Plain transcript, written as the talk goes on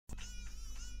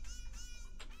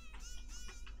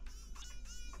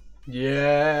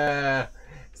Yeah.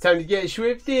 It's time to get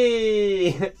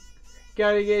swifty.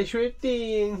 Gotta get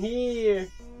swifty in here.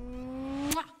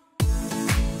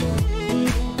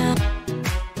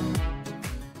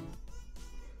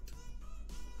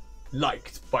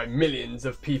 Liked by millions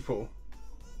of people.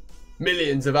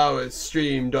 Millions of hours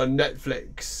streamed on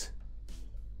Netflix.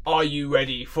 Are you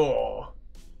ready for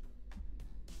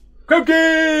Squid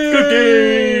Game? Squid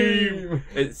Game!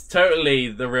 It's totally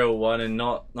the real one and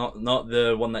not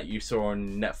the one that you saw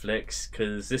on Netflix,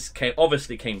 because this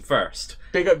obviously came first.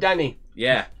 Big up Danny.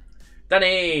 Yeah.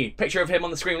 Danny! Picture of him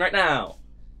on the screen right now.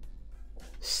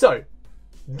 So,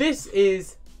 this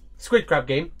is Squid Crab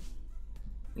Game.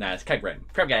 Nah, it's Crab Game.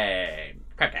 Crab Game.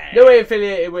 Crab Game. No way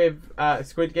affiliated with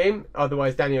Squid Game,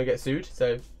 otherwise Danny will get sued.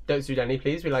 So don't sue Danny,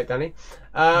 please. We like Danny.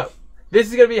 This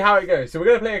is going to be how it goes. So we're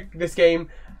going to play this game.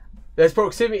 There's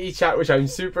proximity chat, which I'm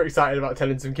super excited about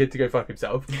telling some kid to go fuck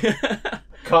himself.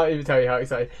 Can't even tell you how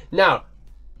excited. Now,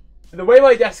 the way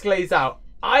my desk lays out,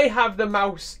 I have the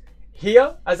mouse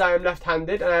here as I am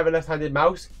left-handed, and I have a left-handed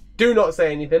mouse. Do not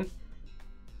say anything.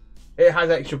 It has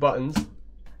extra buttons.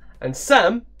 And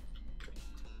Sam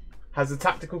has a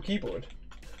tactical keyboard.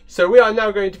 So we are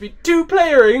now going to be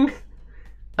two-playering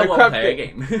a crab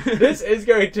game. This is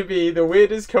going to be the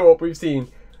weirdest co-op we've seen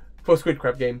for Squid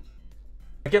Crab Game.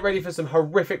 Get ready for some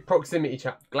horrific proximity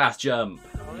chat. Glass jump.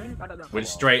 We're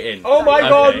straight in. Oh my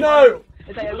god, no!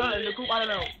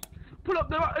 Pull up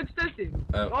the extensive.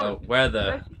 Where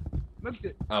the...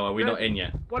 Oh, are we not in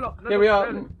yet? Here we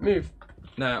are. Move.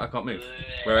 No, I can't move.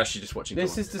 We're actually just watching.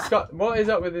 This is disgusting. What is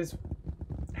up with this?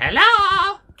 Hello!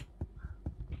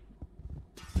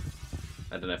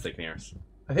 I don't know if they can hear us.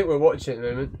 I think we're watching at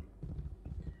the moment.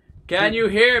 Can you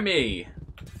hear me?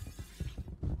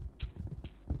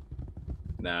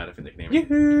 No, I don't think they can hear me.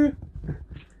 Yoo-hoo!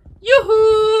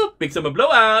 Yoo-hoo! Big summer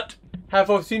blowout! Half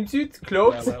off swimsuit,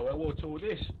 clothes. What's all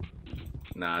this?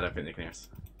 No, I don't think they can hear us.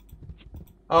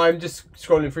 Oh, I'm just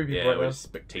scrolling through people Yeah, right we're now.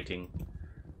 spectating.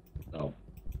 Oh.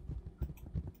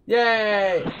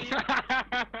 Yay!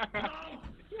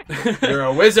 You're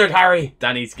a wizard, Harry!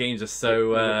 Danny's games are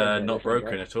so not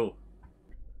broken at all.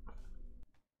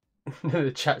 The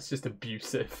chat's just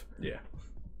abusive. Yeah.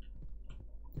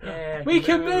 We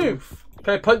can move!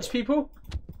 Can I punch people?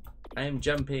 I am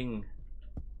jumping.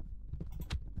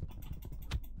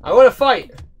 I want to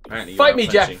fight! Apparently Fight me,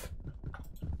 punching. Jeff!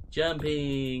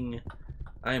 Jumping!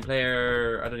 I am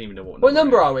player... I don't even know What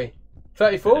number are we?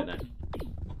 34? I don't know.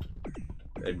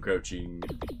 I'm crouching.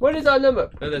 What is our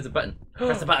number? Oh, there's a button.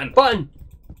 Press the button. Button!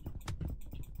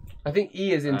 I think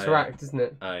E is interact, isn't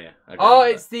it? Oh, yeah. Oh,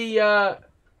 it's the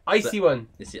icy one.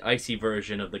 It's the icy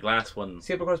version of the glass one.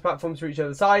 Skip across platforms to each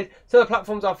other side. Some of the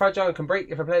platforms are fragile and can break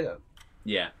if I play them.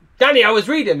 Yeah. Danny, I was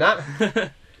reading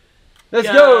that. Let's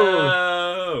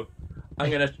go! I'm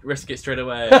gonna risk it straight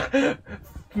away.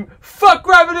 Fuck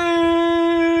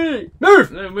gravity!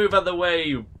 Move! No, move out of the way,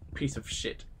 you piece of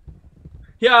shit.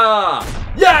 Yeah!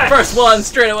 Yes! First one,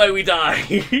 straight away we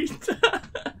died.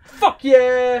 Fuck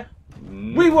yeah!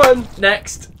 We won!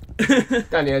 Next.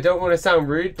 Danny, I don't want to sound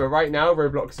rude, but right now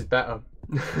Roblox is better.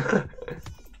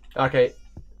 Okay.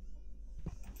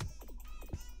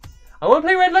 I want to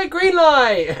play red light, green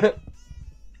light!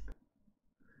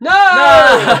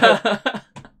 No!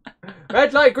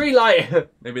 Red light, green light!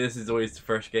 Maybe this is always the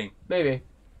first game. Maybe.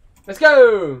 Let's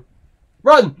go!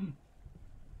 Run!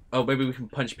 Oh, maybe we can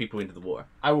punch people into the water.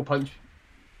 I will punch.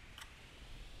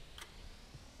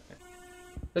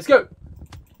 Let's go!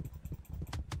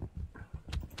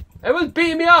 Everyone's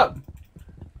beating me up!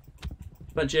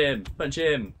 Punch him! Punch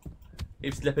him!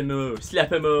 He's slapping mo!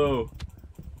 Slap him mo!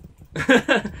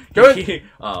 Go in!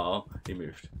 Oh, he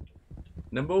moved.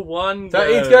 Number one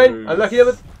 13's goes. going. Unlucky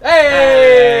number.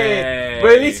 Hey!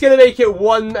 We're at least going to make it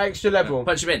one extra level.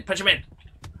 Punch him in! Punch him in!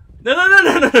 No, no, no,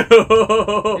 no,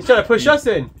 no! He's trying to push us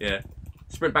in. Yeah.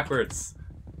 Sprint backwards.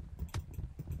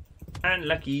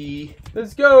 Unlucky.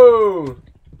 Let's go!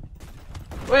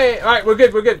 Wait, alright, we're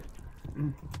good, we're good.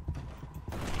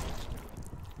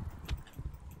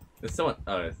 There's someone.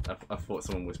 Oh, I thought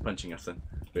someone was punching us then.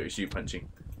 But it was you punching.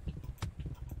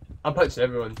 I'm punching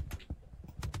everyone.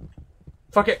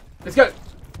 Fuck it, let's go!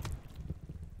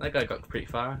 That guy got pretty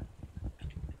far.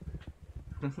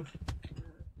 I'm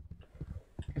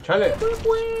trying to...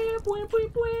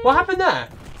 What happened there?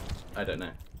 I don't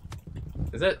know.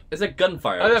 Is there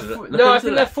gunfire? Oh, no, I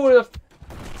think they're falling off.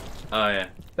 Oh yeah.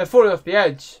 They're falling off the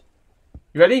edge.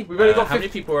 You ready? We've only got how many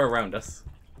people are around us?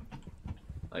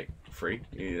 Like 3?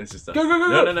 Yeah, it's just us. Go, go, go,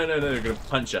 no, go. no, they're gonna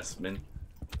punch us, man.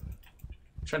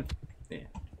 Yeah.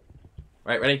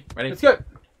 Right, ready? Ready? Let's go.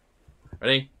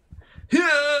 Ready?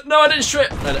 No, I didn't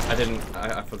strip. I didn't.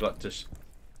 I forgot to.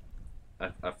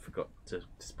 I forgot to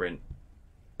sprint.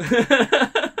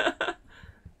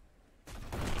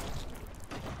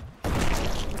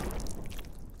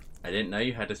 I didn't know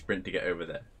you had to sprint to get over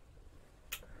there.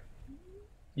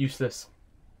 Useless.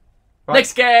 Right.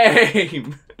 Next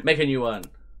game! Make a new one.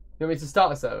 You want me to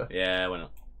start a server? Yeah, why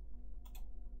not?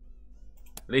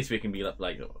 At least we can be like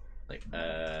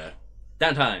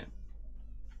Downtime.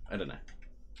 I don't know.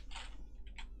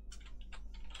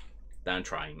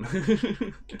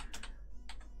 Downtime.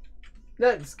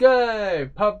 Let's go!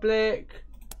 Public.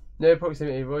 No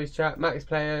proximity voice chat. Max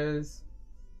players.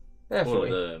 Yeah, All of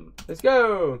them. Let's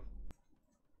go!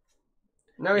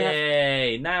 Now we have.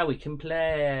 Yay! Now we can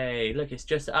play. Look, it's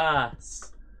just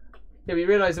us. Yeah, we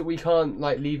realise that we can't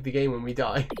like leave the game when we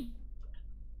die.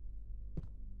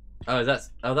 Oh, that's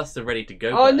the ready to go.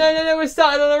 Oh button. no! We're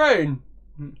starting on our own.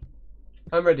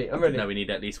 I'm ready. No, we need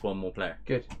at least one more player.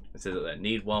 Good. It says it there.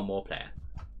 Need one more player.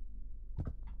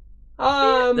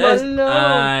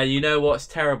 You know what's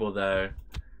terrible though?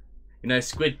 You know,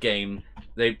 Squid Game.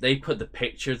 They put the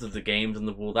pictures of the games on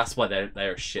the wall. That's why they're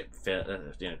a shit fit.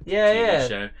 TV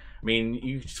show. I mean,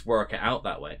 you just work it out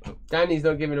that way. Danny's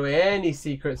not giving away any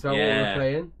secrets about what we're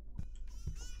playing.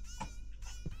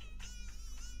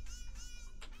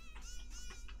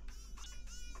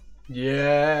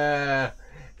 Yeah,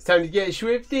 it's time to get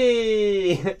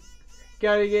swifty.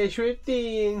 Gotta get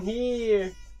swifty in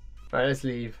here. Right, let's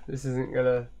leave. This isn't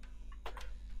gonna.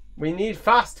 We need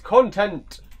fast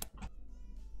content.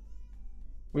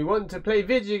 We want to play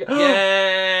video.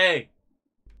 Yay!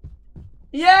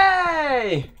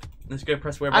 Yay! Let's go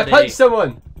press where I punched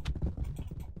someone.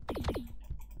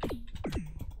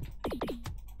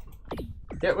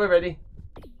 Yeah, we're ready.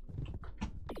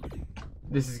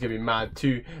 This is gonna be mad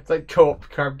too. It's like co-op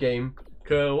crab game.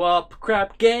 Co-op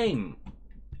crab game.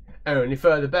 Only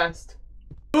for the best.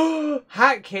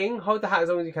 Hat King. Hold the hat as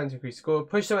long as you can to increase score.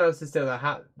 Push someone else to steal the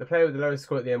hat. The player with the lowest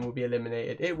score at the end will be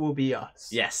eliminated. It will be us.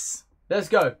 Yes. Let's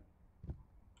go.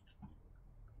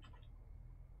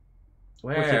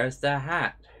 Where's the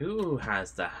hat? Who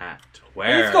has the hat?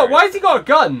 Where? Why has he got a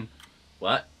gun?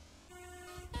 What?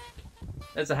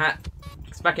 There's a hat.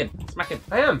 Smack him. Smack him.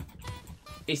 I am.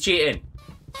 He's cheating.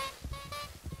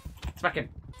 Smack him.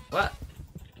 What?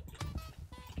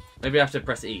 Maybe I have to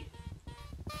press E.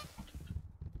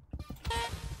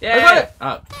 Yeah. I got it.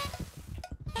 Oh.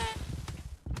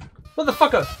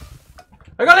 Motherfucker.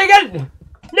 I got it again.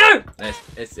 No.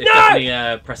 It's No!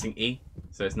 definitely pressing E,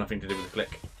 so it's nothing to do with the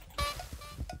click.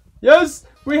 Yes,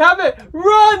 we have it.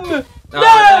 Run.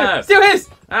 Oh, No. Still his.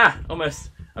 Ah, almost.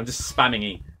 I'm just spamming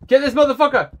E. Get this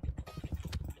motherfucker.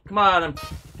 Come on.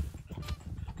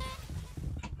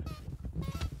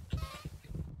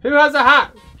 Who has a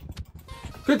hat?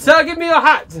 Good sir, give me your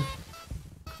hat.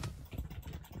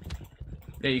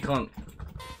 Yeah, you can't.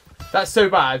 That's so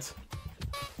bad.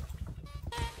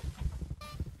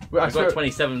 I've got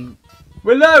 27.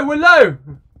 We're low, we're low.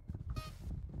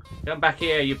 Come back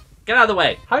here. You get out of the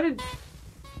way. How did?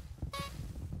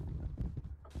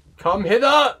 Come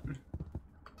hither.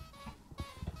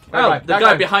 Oh, the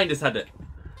guy behind us had it.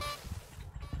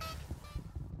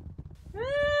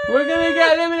 We're gonna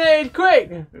get eliminated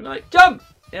quick. Like, Jump.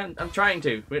 yeah, I'm trying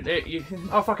to. You...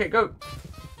 Oh fuck it, go.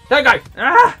 That guy.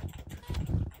 Ah!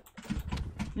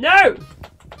 No.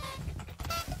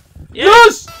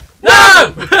 Yes!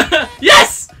 No!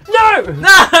 Yes! No.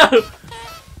 No!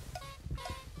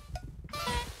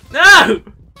 No!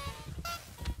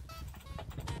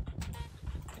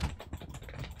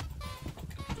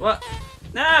 What?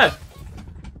 No!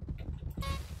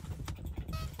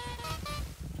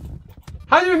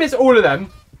 How did we miss all of them?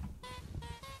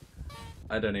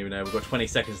 I don't even know. We've got 20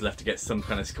 seconds left to get some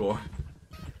kind of score.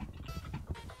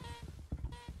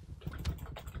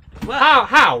 What?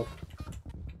 How?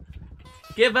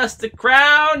 Give us the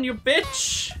crown, you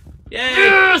bitch! Yay!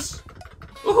 Yes!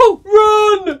 Woohoo!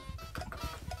 Run!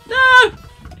 No!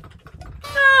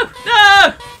 No!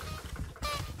 No!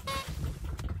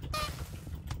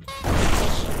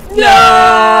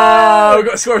 No! We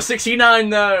got a score of 69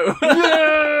 though!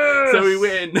 Yes! So we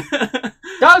win!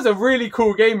 That was a really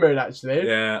cool game mode actually.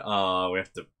 Yeah, we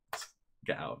have to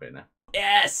get out of it now.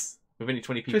 Yes! We've only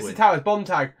 20 people Twisted in. Towers, bomb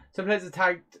tag. Some players are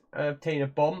tagged, obtain a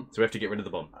bomb. So we have to get rid of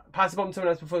the bomb. Pass the bomb to someone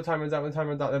else before the time runs out. When the time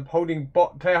runs out, the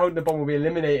player holding the bomb will be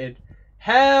eliminated.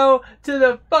 Hell to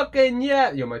the fucking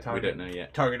yeah! You're my target. We don't know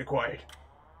yet. Target acquired.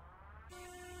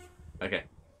 Okay.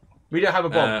 We don't have a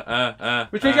bomb.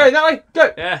 Which way uh, go? That way?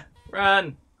 Go! Yeah,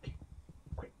 run!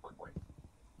 Quick.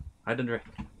 Hide under it.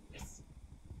 Yes.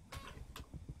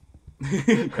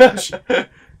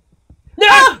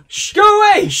 No! Shh! Go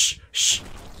away! Shh! Shh!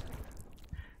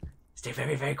 Stay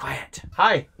very, very quiet.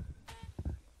 Hi.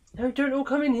 No, don't all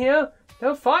come in here.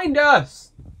 They'll find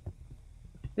us.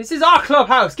 This is our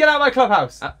clubhouse. Get out of my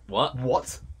clubhouse. What?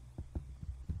 What?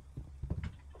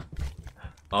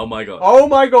 Oh my god. Oh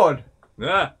my god.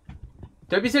 Yeah.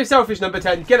 Don't be so selfish, number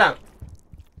 10. Get out.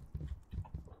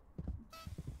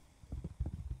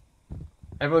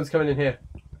 Everyone's coming in here.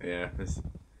 Yeah, just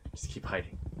keep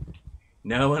hiding.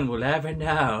 No one will ever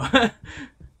know.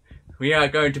 We are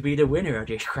going to be the winner of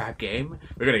this crap game.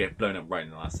 We're going to get blown up right in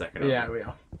the last second. Yeah, we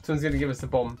are. Someone's going to give us the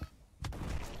bomb.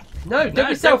 No, don't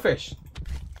be selfish.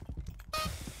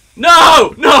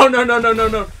 No! No, no, no, no, no,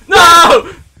 no.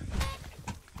 No!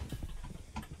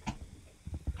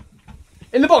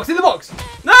 In the box, in the box!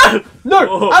 No! No!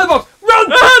 Oh. Out of the box! Run!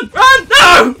 Run! Run!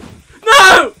 No!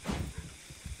 No!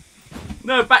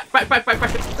 No, back.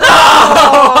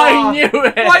 Oh, I knew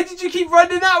it! Why did you keep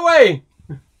running that way?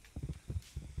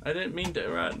 I didn't mean to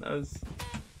run. I was...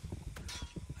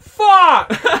 Fuck!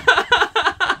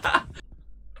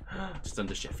 Just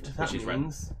under shift, That which is run.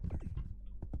 means...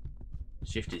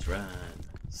 Shift is run.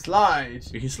 Slide.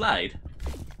 We can slide.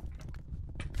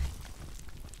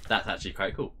 That's actually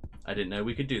quite cool. I didn't know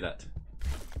we could do that.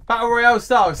 Battle Royale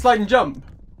style, slide and jump.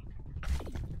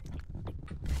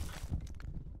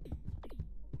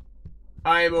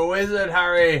 I am a wizard,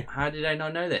 Harry. How did I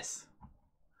not know this?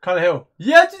 Colour Hill.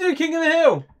 You have to do King of the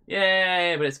Hill.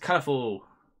 Yay, but it's colourful.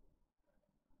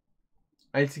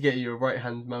 I need to get you a right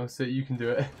hand mouse so you can do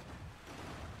it.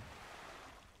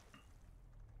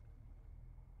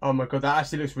 Oh my god, that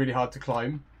actually looks really hard to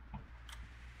climb.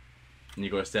 And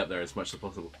you gotta stay up there as much as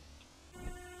possible.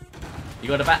 You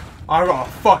got a bat? I got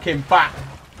a fucking bat.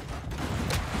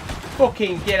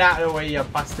 Fucking get out of the way, you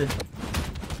bastard.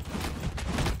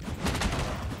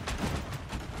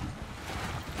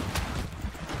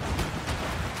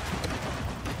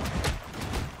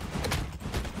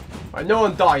 Right, no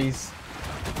one dies.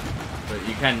 But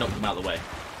you can knock them out of the way.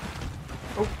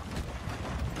 Oh.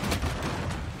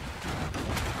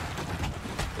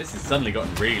 This has suddenly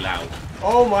gotten really loud.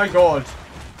 Oh my god.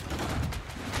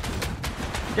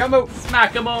 Get out of my...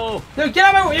 Smack them all! No, get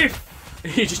out of my way!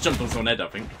 You just jumped on someone's head, I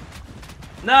think.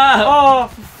 No! Oh,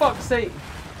 for fuck's sake.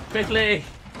 Quickly!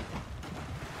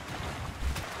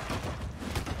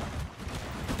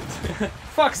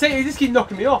 Fuck's sake, you just keep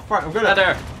knocking me off. Right, I'm gonna...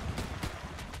 Ladder!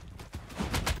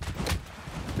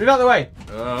 Move out of the way.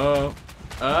 Oh.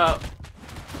 Oh.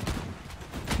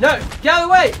 No, get out of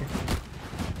the way.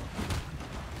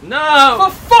 No!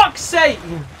 For fuck's sake!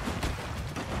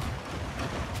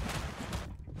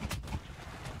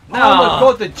 No! Oh my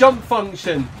god, the jump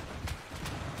function.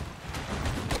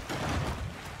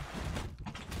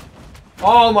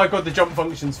 Oh my god, the jump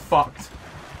function's fucked.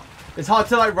 It's hard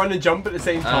to like run and jump at the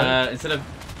same time. Instead of...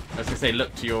 I was gonna say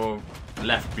look to your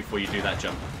left before you do that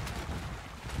jump.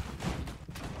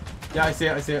 Yeah, I see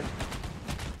it, I see it.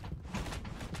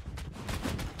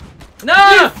 No!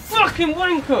 You fucking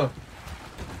wanker!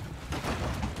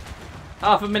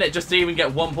 Half a minute just to even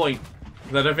get 1 point.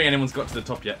 Because I don't think anyone's got to the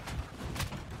top yet.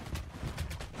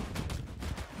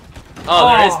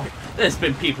 Oh, there's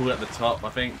been people at the top, I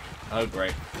think. Oh,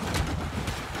 great.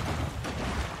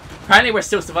 Apparently we're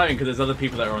still surviving because there's other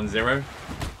people that are on 0.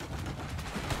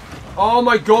 Oh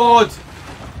my god!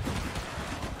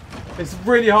 It's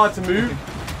really hard to move.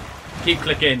 Keep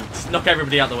clicking. Just knock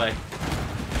everybody out the way.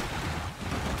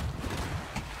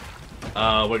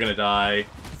 We're gonna die.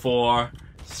 4,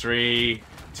 3,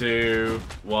 2,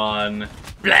 1.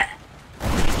 Bleh!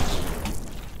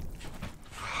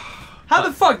 How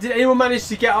the fuck did anyone manage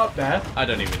to get up there? I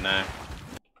don't even know.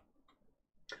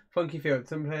 Funky field.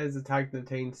 Some players are tagged and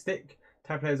obtain stick.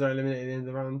 Tag players are eliminated in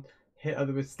the round. Hit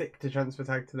other with stick to transfer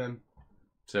tag to them.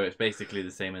 So it's basically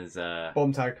the same as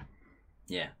Bomb tag.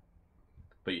 yeah.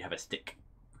 But you have a stick.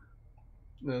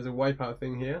 There's a wipeout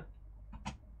thing here.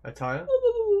 A tire.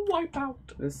 Ooh, wipe out.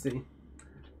 Let's see.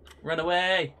 Run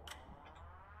away.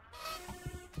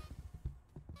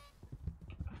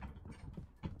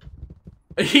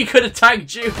 He could have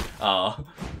tagged you. Oh.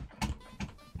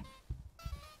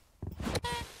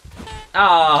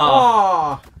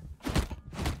 Ah. Oh.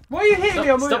 Why are you hitting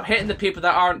me? Stop hitting the people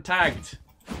that aren't tagged.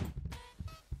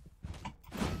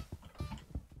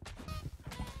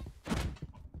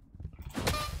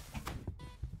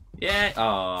 Yeah.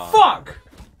 Oh. Fuck!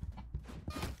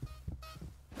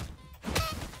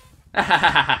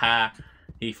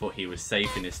 He thought he was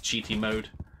safe in his cheaty mode.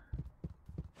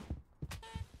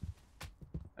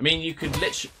 I mean, you could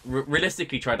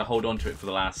realistically try to hold on to it for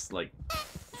the last, like,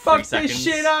 3 Fuck seconds. this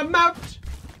shit, I'm out!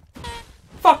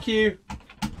 Fuck you!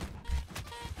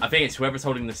 I think it's whoever's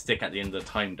holding the stick at the end of the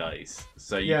time dies.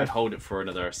 So you could hold it for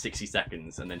another 60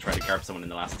 seconds and then try to grab someone in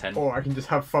the last 10. Or I can just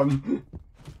have fun.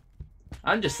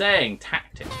 I'm just saying,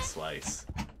 tactics wise.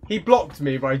 He blocked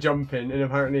me by jumping, and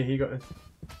apparently he got.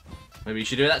 Maybe you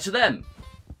should do that to them.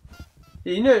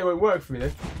 Yeah, you know it won't work for me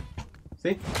though.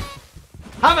 See?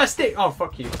 Have a stick! Oh,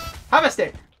 fuck you. Have a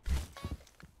stick!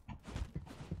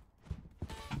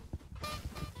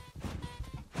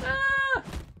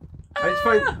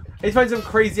 I just find some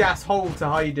crazy ass hole to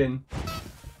hide in.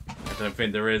 I don't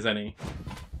think there is any.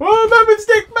 Oh, mammoth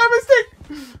stick! Mammoth stick!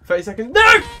 30 seconds.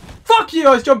 No! Fuck you!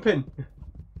 I was jumping.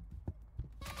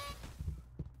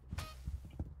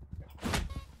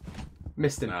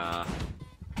 Missed him. Nah.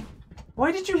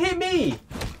 Why did you hit me?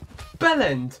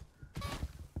 Bellend.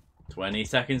 20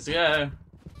 seconds to go.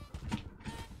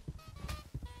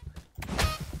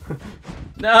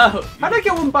 No! How did I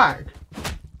get one back?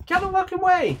 Get the fucking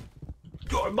way!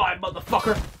 You're mine,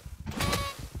 motherfucker!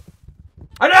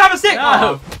 I don't have a stick!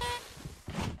 No! Oh.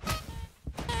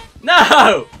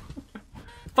 No!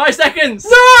 5 seconds!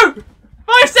 No!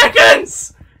 5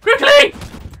 seconds! Quickly!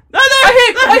 No, no!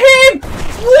 I hit him!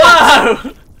 What?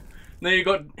 No! No, you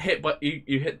got hit, but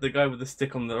you hit the guy with the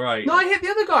stick on the right. No, I hit the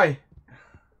other guy.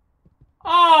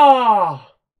 Ah!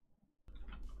 Oh.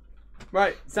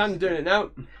 Right, Sam's doing it now.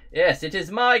 Yes, it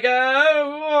is my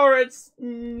go, or it's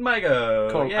my go.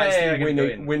 Come on, Yay,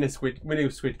 actually win a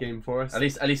squid game for us. At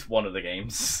least one of the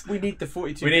games. We need the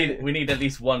 42. We need at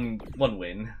least one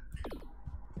win.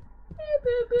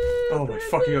 Oh my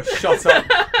fucking god! Shut up!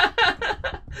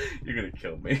 You're gonna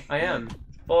kill me. I am.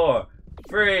 4,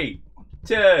 3,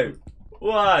 2,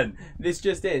 1. This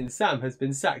just in: Sam has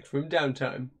been sacked from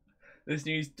Downtime. This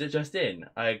news just in: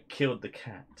 I killed the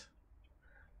cat.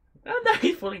 Oh, no,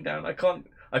 he's falling down. I can't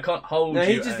hold no,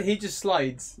 you. he just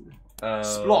slides.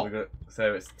 Splot.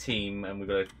 So it's team, and we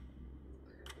got to.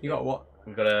 You got what?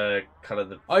 We've got to colour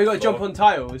the. Oh, you got to floor. jump on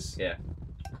tiles. Yeah.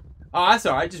 Oh, that's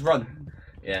alright. Just run.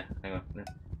 Yeah. Hang on. No.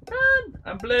 Run!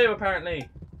 I'm blue, apparently.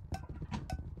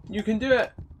 You can do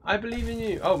it. I believe in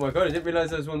you. Oh my god! I didn't realise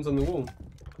there was ones on the wall.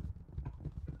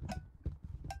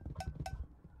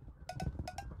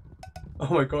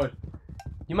 Oh my god!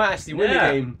 You might actually win Yeah.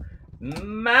 the game.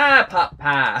 Ma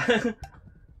papa.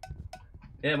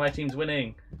 Yeah, my team's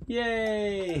winning.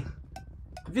 Yay!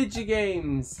 Video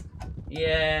games.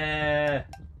 Yeah.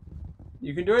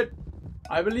 You can do it.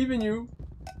 I believe in you.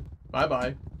 Bye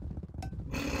bye.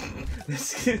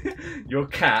 Your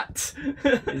cat.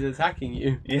 He's attacking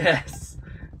you. Yes.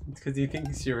 It's because he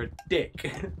thinks you're a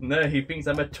dick. No, he thinks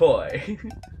I'm a toy.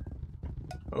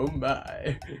 Oh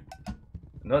my.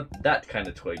 Not that kind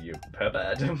of toy, you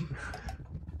pervert.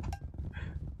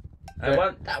 I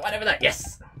want that one over there.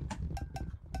 Yes.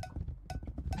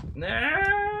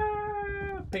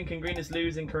 No. Pink and green is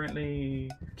losing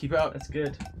currently. Keep it up. That's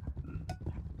good.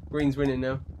 Green's winning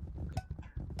now.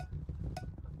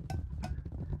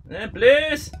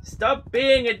 Blues, stop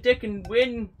being a dick and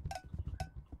win.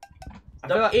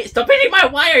 Stop hitting my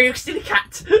wire, you silly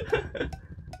cat.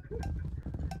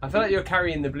 I feel like you're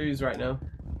carrying the Blues right now.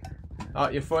 Oh,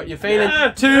 you're failing.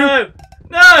 No, 2,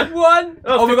 no. 1.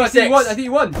 Oh my god! I think you won. I 56. think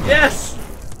you won. Yes.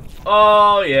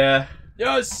 Oh yeah.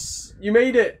 Yes, you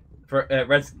made it.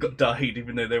 Reds died,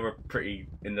 even though they were pretty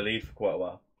in the lead for quite a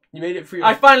while. You made it through.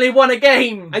 I finally won a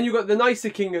game. And you got the nicer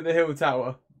king of the hill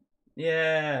tower.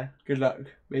 Yeah. Good luck.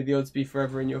 May the odds be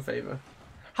forever in your favour.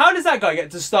 How does that guy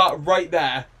get to start right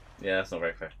there? Yeah, that's not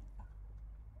very fair.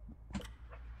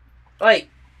 Wait.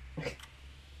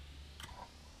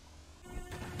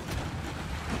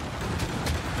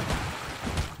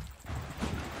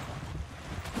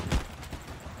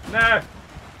 No.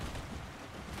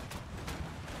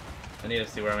 I need to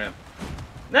see where I am.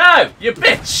 No, you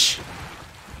bitch.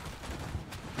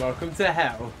 Welcome to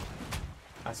hell.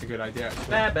 That's a good idea, actually.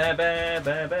 Ba, ba, ba,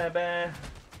 ba, ba,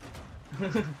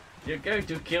 ba. You're going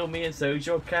to kill me, and so's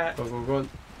your cat. Go, go, go.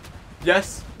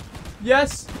 Yes.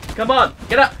 Yes. Come on,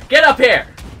 get up here.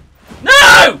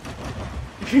 No!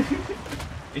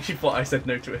 She thought I said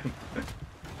no to him.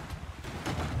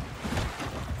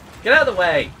 Get out of the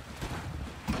way.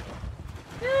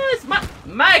 Yes,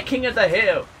 my king of the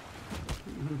hill.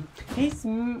 He's.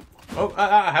 Oh,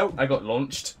 help. I got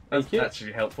launched. That's Thank you.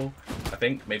 actually helpful. I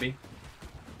think, maybe.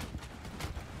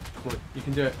 Come on, you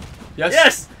can do it. Yes.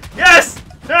 Yes! Yes!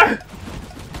 No!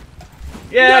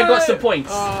 Yeah, No! I got some points.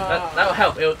 That'll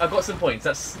help. I got some points.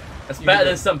 That's better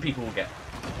than some people will get.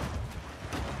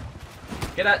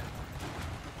 Get that.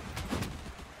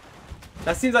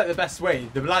 That seems like the best way.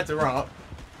 The lads are up.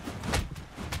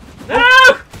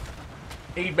 No!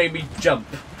 He made me jump.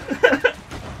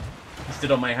 He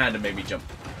stood on my hand and made me jump.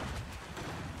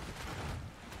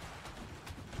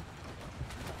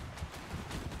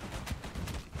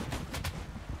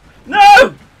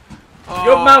 No! Oh,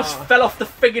 Your mouse fell off the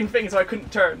friggin' thing, so I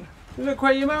couldn't turn. Look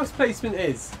where your mouse placement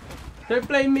is. Don't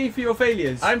blame me for your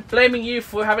failures. I'm blaming you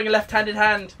for having a left-handed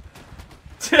hand.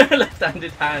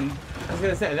 Left-handed hand. I was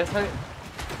going to say, left-handed.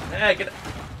 Yeah, get it.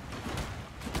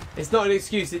 It's not an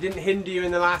excuse. It didn't hinder you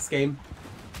in the last game.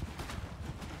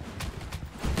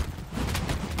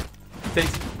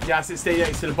 Stay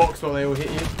next to the box while they all hit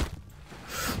you.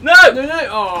 No! No, no!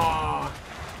 Oh.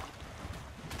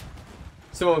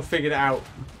 Someone figured it out.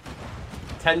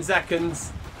 10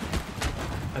 seconds.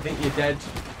 I think you're dead.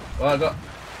 Well, I got...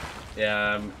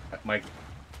 Yeah, my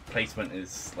placement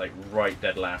is like right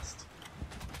dead last.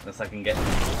 Unless I can get...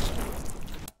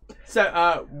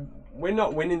 So, we're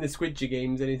not winning the Squid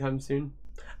Games anytime soon.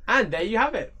 And there you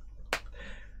have it.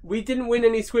 We didn't win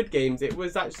any Squid Games. It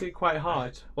was actually quite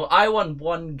hard. Well, I won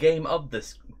one game of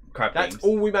this crap That's games.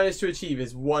 all we managed to achieve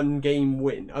is one game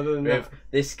win. Other than With that,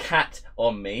 this cat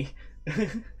on me.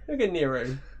 look at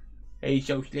Nero. He's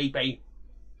so sleepy.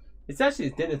 It's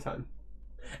actually dinner time.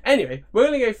 Anyway, we're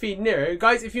going to go feed Nero.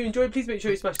 Guys, if you enjoyed, please make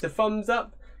sure you smash the thumbs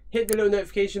up. Hit the little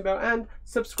notification bell and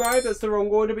subscribe. That's the wrong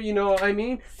order, but you know what I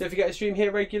mean. Don't forget to stream here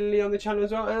regularly on the channel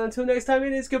as well. And until next time,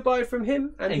 it is goodbye from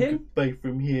him and him. Goodbye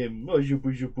from him. See you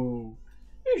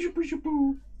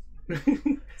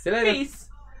later. Peace.